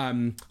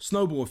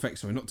snowball effect.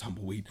 Sorry, not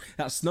tumbleweed,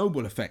 that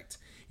snowball effect.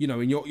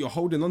 And you're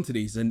holding on to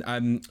these.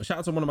 And shout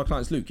out to one of my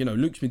clients, Luke.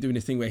 Luke's been doing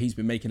this thing where he's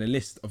been making a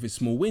list of his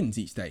small wins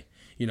each day.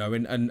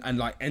 And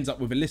like ends up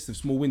with a list of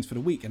small wins for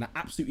the week. And I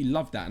absolutely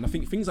love that. And I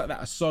think things like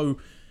that are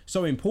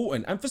so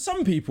important. And for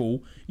some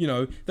people,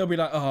 they'll be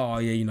like, oh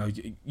yeah,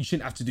 you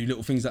shouldn't have to do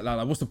little things like that.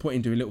 Like, what's the point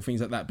in doing little things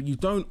like that? But you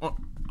don't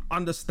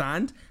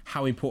understand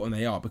how important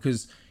they are,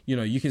 because,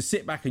 you can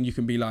sit back and you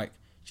can be like,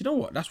 do you know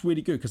what? That's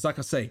really good. Because like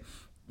I say,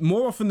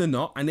 more often than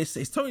not, and it's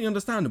totally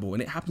understandable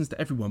and it happens to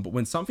everyone, but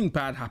when something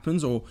bad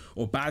happens or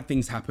bad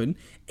things happen,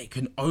 it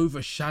can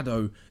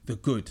overshadow the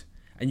good.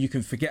 And you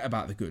can forget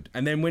about the good.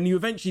 And then when you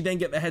eventually then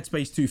get the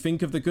headspace to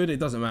think of the good, it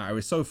doesn't matter.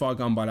 It's so far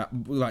gone by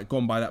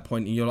that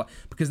point. And you're like,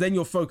 because then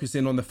you're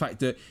focusing on the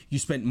fact that you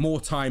spent more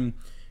time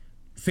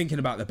thinking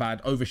about the bad,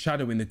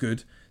 overshadowing the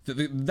good.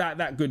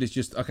 That good is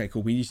just, okay,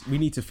 cool. We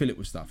need to fill it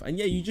with stuff. And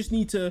yeah, you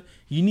need to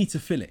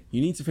fill it.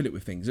 You need to fill it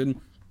with things.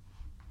 And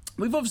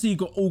we've obviously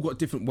all got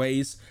different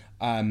ways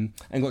and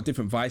got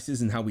different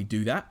vices and how we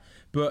do that.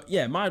 But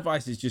yeah, my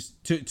advice is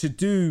just to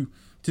do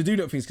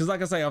little things, because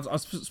like I say, I've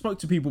spoke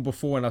to people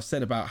before and I've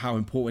said about how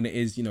important it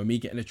is, me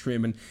getting a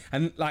trim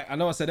and like I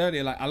know I said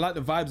earlier, like I like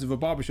the vibes of a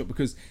barbershop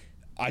because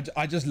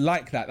I just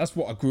like that. That's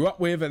what I grew up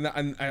with, and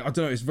I don't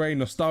know, it's very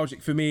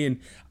nostalgic for me, and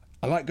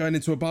I like going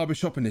into a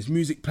barbershop and there's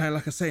music playing,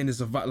 like I say, and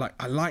there's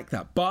I like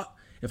that. But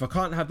if I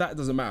can't have that, it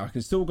doesn't matter. I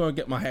can still go and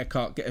get my hair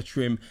cut, get a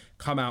trim,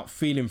 come out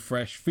feeling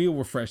fresh, feel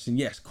refreshed, and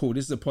yes, cool,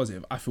 this is a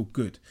positive. I feel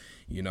good,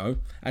 and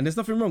there's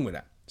nothing wrong with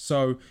that.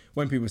 So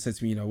when people say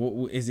to me,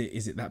 well, is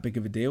it that big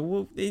of a deal?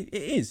 Well, it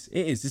is.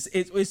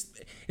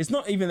 It's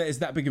not even that it's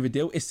that big of a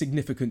deal. It's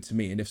significant to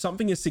me. And if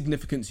something is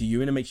significant to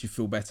you and it makes you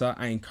feel better,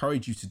 I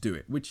encourage you to do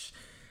it, which,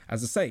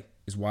 as I say,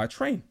 is why I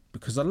train,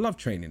 because I love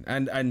training.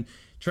 And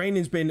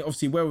training's been,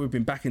 obviously, where we've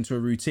been back into a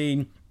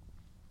routine,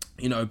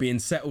 being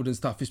settled and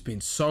stuff, it's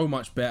been so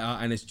much better,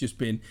 and it's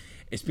been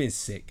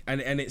sick.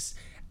 And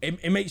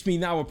it makes me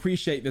now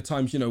appreciate the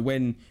times,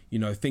 when,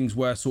 things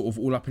were sort of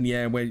all up in the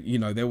air, where,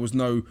 there was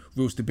no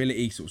real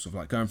stability, sort of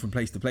like going from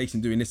place to place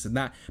and doing this and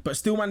that, but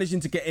still managing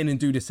to get in and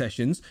do the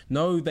sessions.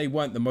 No, they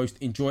weren't the most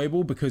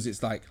enjoyable, because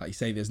it's like you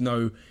say, there's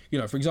no,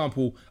 for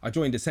example, I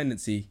joined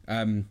Ascendancy,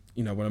 when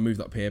I moved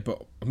up here,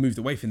 but I moved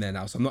away from there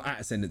now. So I'm not at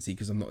Ascendancy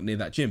because I'm not near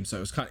that gym. So it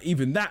was kind of,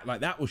 even that,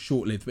 like that was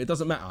short-lived, but it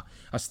doesn't matter.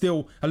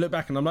 I look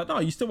back and I'm like, no,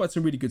 you still had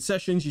some really good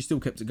sessions. You still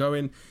kept it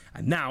going.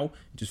 And now,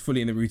 just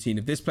fully in the routine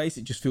of this place,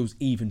 it just feels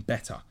even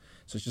better.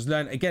 So it's just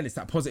again, it's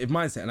that positive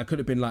mindset. And I could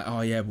have been like,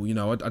 oh yeah,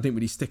 well, I didn't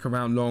really stick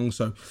around long.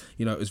 So,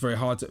 it was very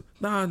hard to,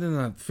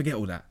 no, forget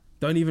all that.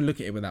 Don't even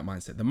look at it with that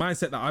mindset. The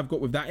mindset that I've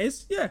got with that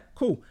is, yeah,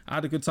 cool. I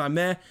had a good time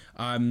there.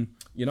 I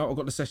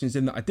got the sessions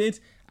in that I did,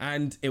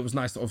 and it was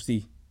nice to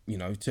obviously,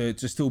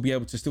 to still be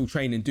able to still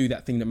train and do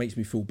that thing that makes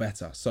me feel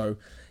better. So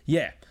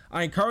yeah,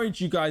 I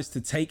encourage you guys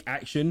to take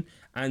action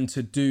and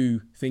to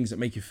do things that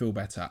make you feel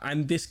better.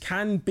 And this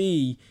can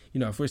be,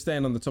 if we're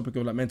staying on the topic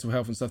of like mental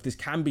health and stuff, this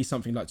can be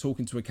something like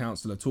talking to a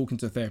counselor, talking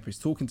to a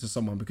therapist, talking to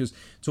someone, because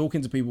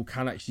talking to people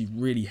can actually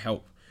really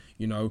help,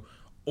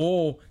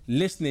 or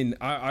listening.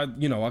 I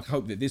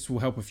hope that this will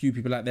help a few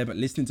people out there, but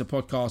listening to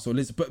podcasts or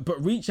listen,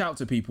 but reach out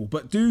to people,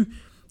 but do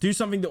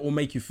something that will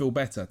make you feel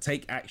better.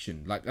 Take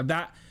action like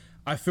that.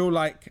 I feel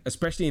like,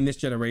 especially in this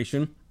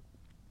generation,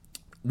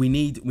 we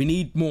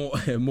need more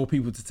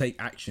people to take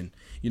action,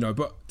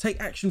 but take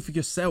action for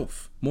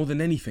yourself more than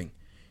anything.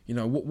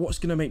 What's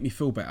going to make me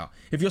feel better?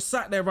 If you're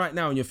sat there right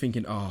now and you're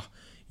thinking,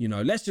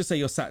 let's just say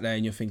you're sat there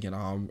and you're thinking,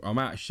 I'm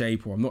out of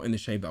shape, or I'm not in the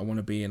shape that I want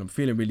to be, and I'm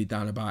feeling really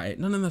down about it.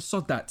 No,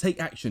 sod that.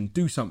 Take action.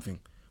 Do something.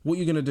 What are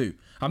you going to do?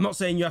 I'm not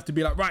saying you have to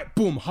be like, right,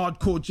 boom,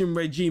 hardcore gym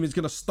regime is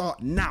going to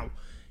start now.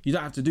 You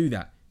don't have to do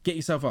that. Get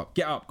yourself up.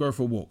 Get up. Go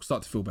for a walk.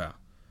 Start to feel better.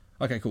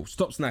 Okay, cool.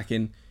 Stop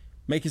snacking.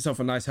 Make yourself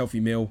a nice healthy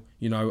meal,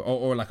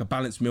 or like a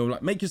balanced meal.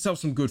 Like, make yourself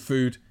some good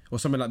food or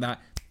something like that.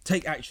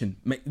 Take action.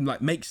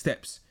 Make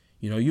steps.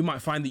 You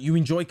might find that you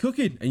enjoy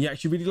cooking and you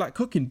actually really like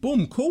cooking.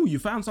 Boom, cool. You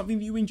found something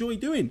that you enjoy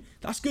doing.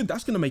 That's good.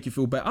 That's going to make you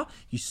feel better.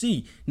 You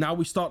see, now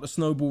we start the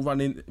snowball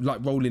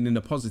rolling in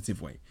a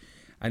positive way.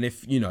 And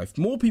if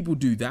more people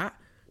do that,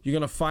 you're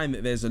going to find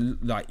that there's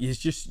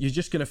you're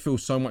just going to feel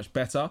so much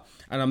better.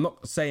 And I'm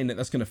not saying that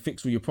that's going to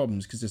fix all your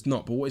problems, because it's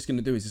not, but what it's going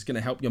to do is it's going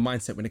to help your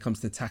mindset when it comes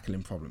to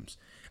tackling problems.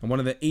 And one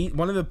of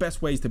the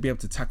best ways to be able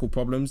to tackle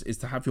problems is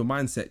to have your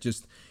mindset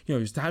just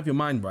to have your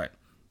mind right.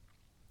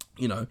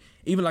 You know,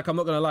 even like, I'm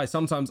not gonna lie,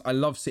 sometimes I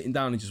love sitting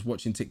down and just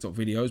watching TikTok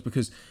videos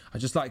because I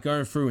just like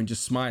going through and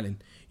just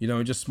smiling, you know,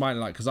 and just smiling,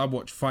 like, because I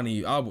watch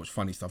funny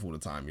stuff all the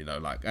time, you know,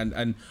 like,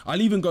 and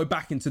I'll even go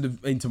back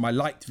into my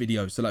liked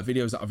videos, so like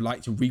videos that I've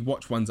liked, and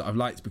rewatch ones that I've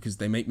liked because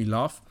they make me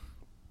laugh,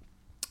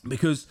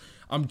 because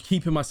I'm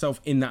keeping myself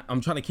in that,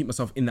 I'm trying to keep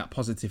myself in that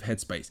positive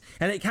headspace.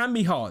 And it can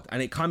be hard,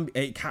 and it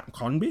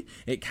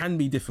can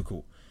be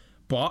difficult,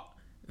 but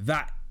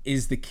that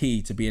is the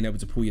key to being able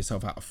to pull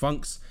yourself out of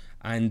funks.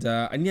 And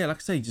yeah, like I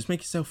say, just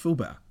make yourself feel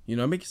better, you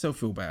know, make yourself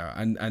feel better.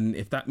 And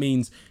if that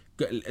means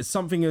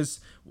something as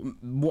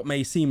what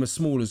may seem as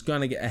small as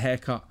going to get a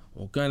haircut,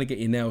 or going to get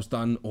your nails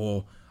done,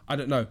 or I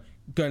don't know,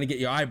 going to get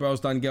your eyebrows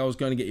done, girls,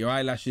 going to get your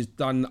eyelashes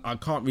done. I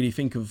can't really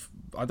think of,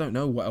 I don't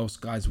know what else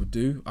guys would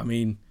do. I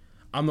mean,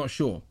 I'm not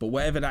sure, but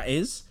whatever that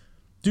is,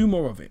 do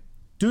more of it.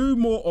 Do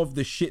more of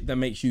the shit that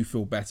makes you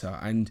feel better.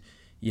 And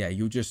yeah,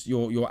 you'll just,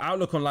 your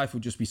outlook on life will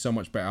just be so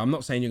much better. I'm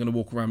not saying you're going to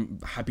walk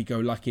around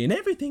happy-go-lucky and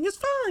everything is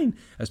fine,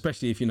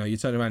 especially if, you know, you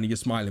turn around and you're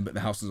smiling but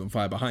the house is on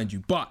fire behind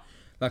you. But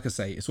like I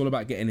say, it's all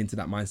about getting into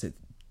that mindset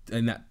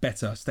and that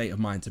better state of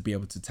mind to be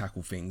able to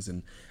tackle things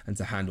and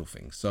to handle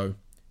things. So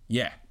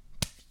yeah.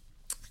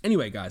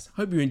 Anyway, guys,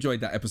 hope you enjoyed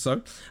that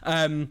episode.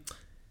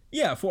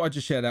 Yeah, I thought I'd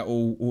just share that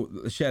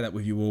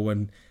with you all,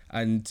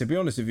 and to be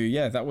honest with you,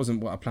 yeah, that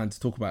wasn't what I planned to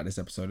talk about this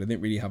episode. I didn't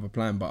really have a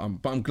plan, but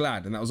I'm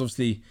glad, and that was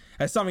obviously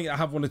something that I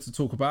have wanted to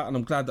talk about, and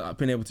I'm glad that I've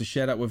been able to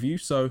share that with you.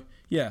 So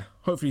yeah,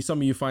 hopefully some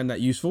of you find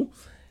that useful.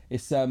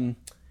 It's about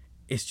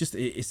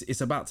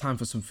time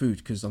for some food,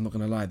 because I'm not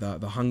gonna lie,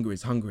 the hunger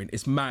is hungering.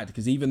 It's mad,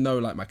 because even though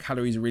like my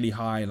calories are really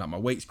high and like my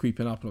weight's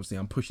creeping up, and obviously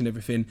I'm pushing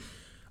everything,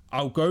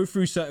 I'll go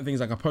through certain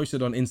things. Like I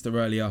posted on Insta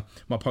earlier,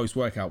 my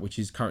post-workout, which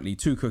is currently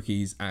 2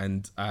 cookies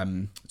and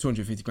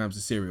 250 grams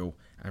of cereal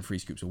and 3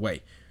 scoops of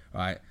whey,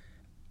 right?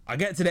 I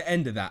get to the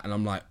end of that and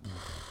I'm like,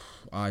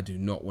 I do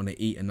not want to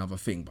eat another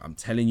thing. But I'm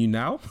telling you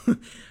now,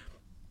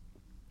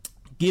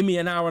 give me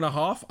an hour and a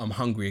half, I'm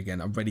hungry again.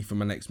 I'm ready for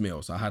my next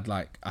meal. So I had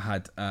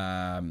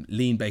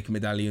lean bacon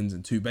medallions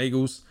and 2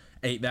 bagels,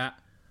 ate that.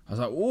 I was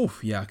like, oh,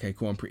 yeah, okay,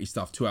 cool, I'm pretty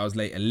stuffed. 2 hours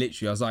later,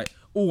 literally, I was like,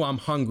 oh, I'm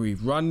hungry.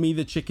 Run me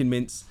the chicken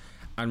mince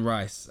and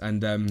rice.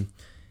 And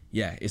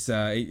yeah, it's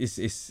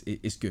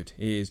good.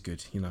 It is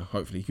good, you know,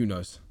 hopefully, who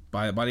knows,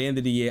 by the end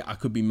of the year I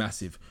could be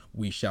massive.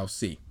 We shall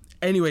see.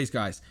 Anyways,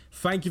 guys,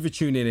 thank you for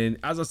tuning in.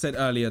 As I said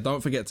earlier,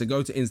 don't forget to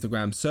go to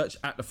Instagram, search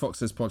at the Fox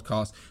Says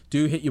Podcast.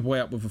 Do hit your boy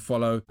up with a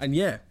follow. And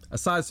yeah,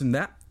 aside from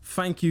that,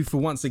 thank you for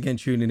once again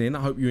tuning in.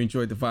 I hope you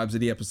enjoyed the vibes of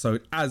the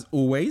episode. As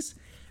always,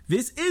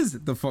 this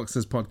is the Fox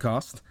Says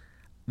Podcast.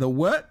 The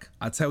work,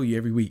 I tell you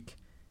every week,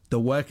 the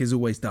work is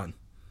always done.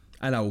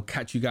 And I will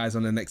catch you guys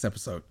on the next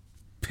episode.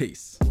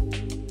 Peace.